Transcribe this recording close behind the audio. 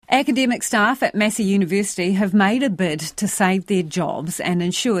Academic staff at Massey University have made a bid to save their jobs and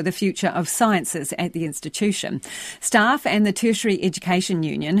ensure the future of sciences at the institution. Staff and the Tertiary Education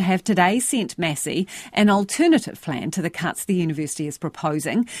Union have today sent Massey an alternative plan to the cuts the university is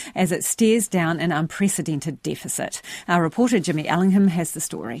proposing as it stares down an unprecedented deficit. Our reporter Jimmy Ellingham has the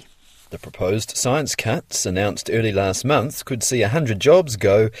story. The proposed science cuts, announced early last month, could see 100 jobs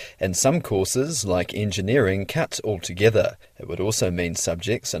go and some courses, like engineering, cut altogether. It would also mean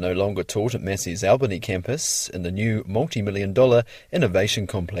subjects are no longer taught at Massey's Albany campus in the new multi-million-dollar innovation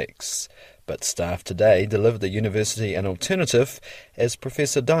complex. But staff today delivered the university an alternative, as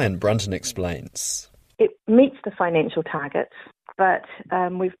Professor Diane Brunton explains. It meets the financial targets, but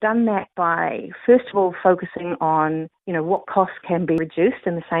we've done that by, first of all, focusing on, what costs can be reduced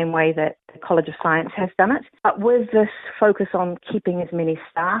in the same way that the College of Science has done it, but with this focus on keeping as many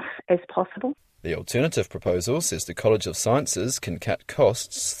staff as possible. The alternative proposal says the College of Sciences can cut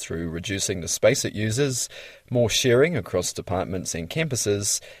costs through reducing the space it uses, more sharing across departments and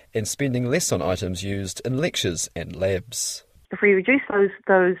campuses, and spending less on items used in lectures and labs. If we reduce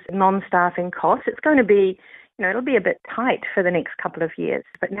those non-staffing costs, it's going to be, it'll be a bit tight for the next couple of years.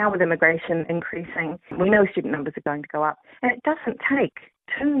 But now with immigration increasing, we know student numbers are going to go up. And it doesn't take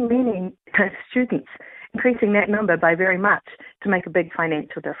too many students increasing that number by very much to make a big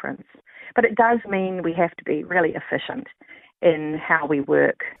financial difference. But it does mean we have to be really efficient in how we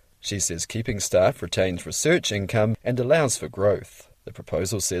work. She says keeping staff retains research income and allows for growth. The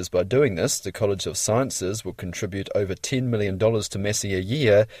proposal says by doing this, the College of Sciences will contribute over $10 million to Massey a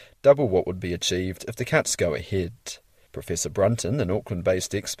year, double what would be achieved if the cuts go ahead. Professor Brunton, an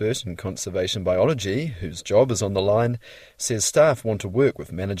Auckland-based expert in conservation biology, whose job is on the line, says staff want to work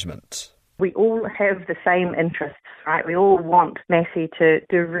with management. We all have the same interests, right? We all want Massey to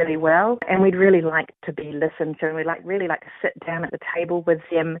do really well, and we'd really like to be listened to, and we'd really like to sit down at the table with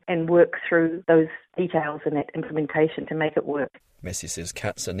them and work through those details and that implementation to make it work. Massey says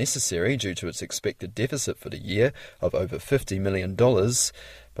cuts are necessary due to its expected deficit for the year of over $50 million,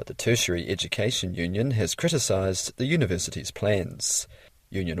 but the Tertiary Education Union has criticised the university's plans.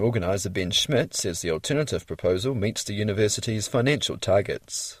 Union organiser Ben Schmidt says the alternative proposal meets the university's financial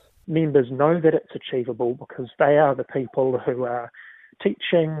targets. Members know that it's achievable because they are the people who are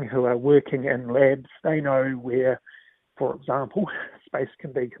teaching, who are working in labs. They know where, for example, space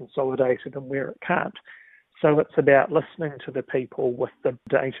can be consolidated and where it can't. So it's about listening to the people with the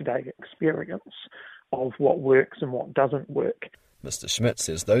day-to-day experience of what works and what doesn't work. Mr Schmidt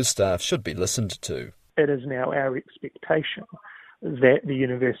says those staff should be listened to. It is now our expectation that the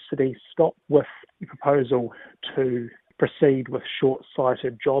university stop with the proposal to proceed with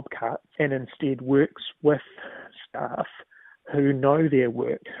short-sighted job cuts and instead works with staff who know their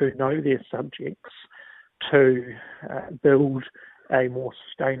work, who know their subjects, to build a more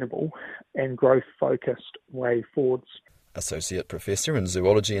sustainable and growth-focused way forwards. Associate Professor in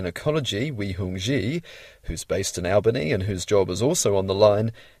Zoology and Ecology, Wee Hung Ji, who's based in Albany and whose job is also on the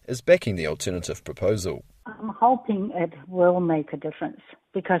line, is backing the alternative proposal. I'm hoping it will make a difference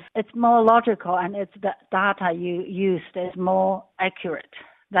because it's more logical and it's the data you used is more accurate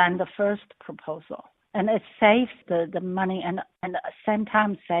than the first proposal. And it saves the money and at the same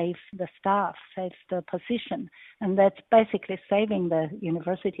time saves the staff, saves the position. And that's basically saving the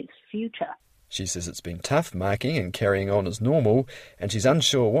university's future. She says it's been tough marking and carrying on as normal, and she's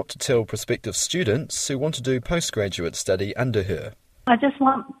unsure what to tell prospective students who want to do postgraduate study under her. I just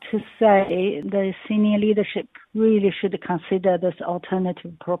want to say the senior leadership really should consider this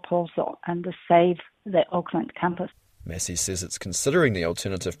alternative proposal and save the Auckland campus. Massey says it's considering the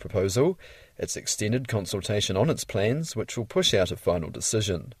alternative proposal. It's extended consultation on its plans, which will push out a final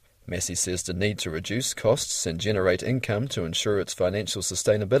decision. Massey says the need to reduce costs and generate income to ensure its financial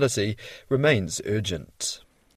sustainability remains urgent.